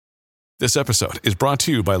This episode is brought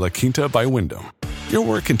to you by La Quinta by Wyndham. Your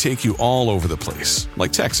work can take you all over the place,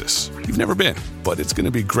 like Texas. You've never been, but it's going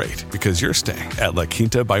to be great because you're staying at La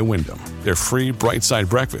Quinta by Wyndham. Their free Bright Side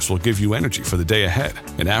breakfast will give you energy for the day ahead.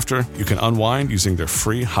 And after, you can unwind using their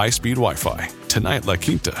free high-speed Wi-Fi. Tonight, La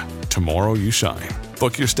Quinta. Tomorrow, you shine.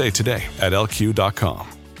 Book your stay today at lq.com.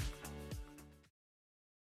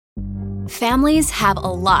 Families have a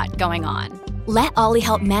lot going on. Let Ollie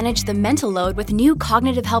help manage the mental load with new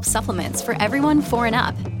cognitive help supplements for everyone 4 and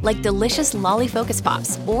up, like delicious Lolly Focus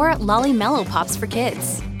Pops or Lolly Mellow Pops for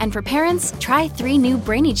kids. And for parents, try 3 new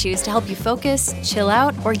Brainy Chews to help you focus, chill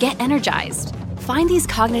out, or get energized. Find these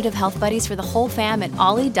cognitive health buddies for the whole fam at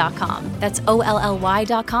ollie.com. That's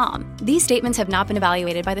OLLY.com. These statements have not been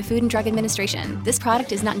evaluated by the Food and Drug Administration. This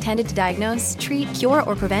product is not intended to diagnose, treat, cure,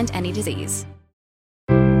 or prevent any disease.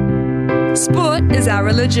 Sport is our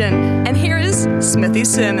religion, and here is Smithy's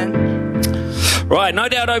sermon. Right, no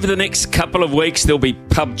doubt over the next couple of weeks there'll be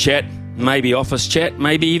pub chat, maybe office chat,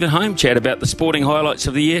 maybe even home chat about the sporting highlights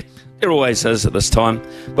of the year. There always is at this time.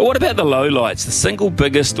 But what about the lowlights, the single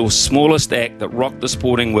biggest or smallest act that rocked the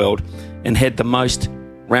sporting world and had the most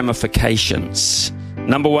ramifications?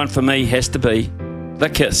 Number 1 for me has to be the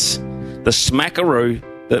kiss, the smackaroo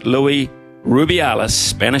that Luis Rubiales,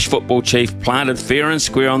 Spanish football chief, planted fair and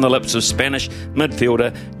square on the lips of Spanish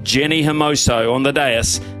midfielder Jenny Hermoso on the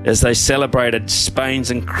dais as they celebrated Spain's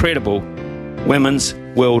incredible Women's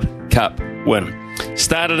World Cup win.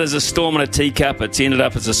 Started as a storm in a teacup, it's ended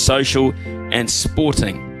up as a social and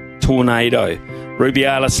sporting tornado.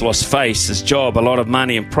 Rubiales lost face, his job, a lot of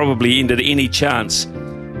money, and probably ended any chance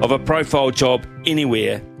of a profile job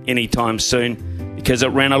anywhere, anytime soon, because it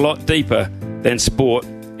ran a lot deeper than sport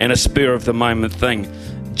and a spur-of-the-moment thing.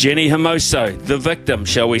 Jenny Hermoso, the victim,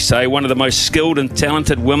 shall we say, one of the most skilled and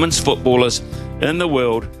talented women's footballers in the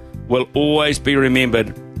world, will always be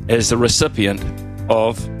remembered as the recipient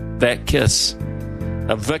of that kiss.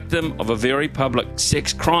 A victim of a very public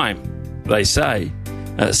sex crime, they say.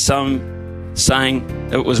 Some saying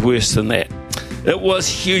it was worse than that. It was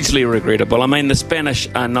hugely regrettable. I mean, the Spanish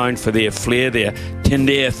are known for their flair, their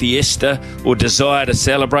tender fiesta, or desire to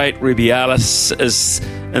celebrate. Rubiales is,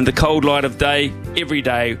 in the cold light of day, every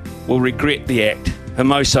day will regret the act.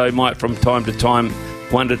 Hermoso might from time to time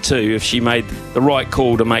wonder too if she made the right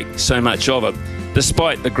call to make so much of it,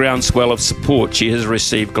 despite the groundswell of support she has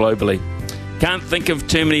received globally. Can't think of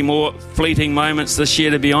too many more fleeting moments this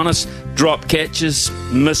year, to be honest. Drop catches,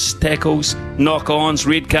 missed tackles, knock-ons,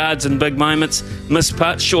 red cards and big moments, missed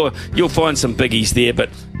putts. Sure, you'll find some biggies there,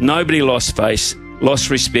 but nobody lost face,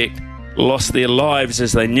 lost respect, lost their lives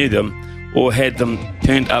as they knew them, or had them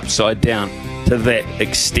turned upside down to that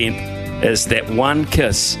extent as that one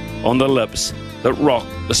kiss on the lips that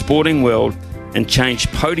rocked the sporting world and changed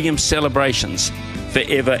podium celebrations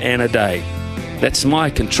forever and a day. That's my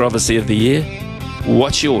controversy of the year.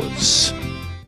 What's yours?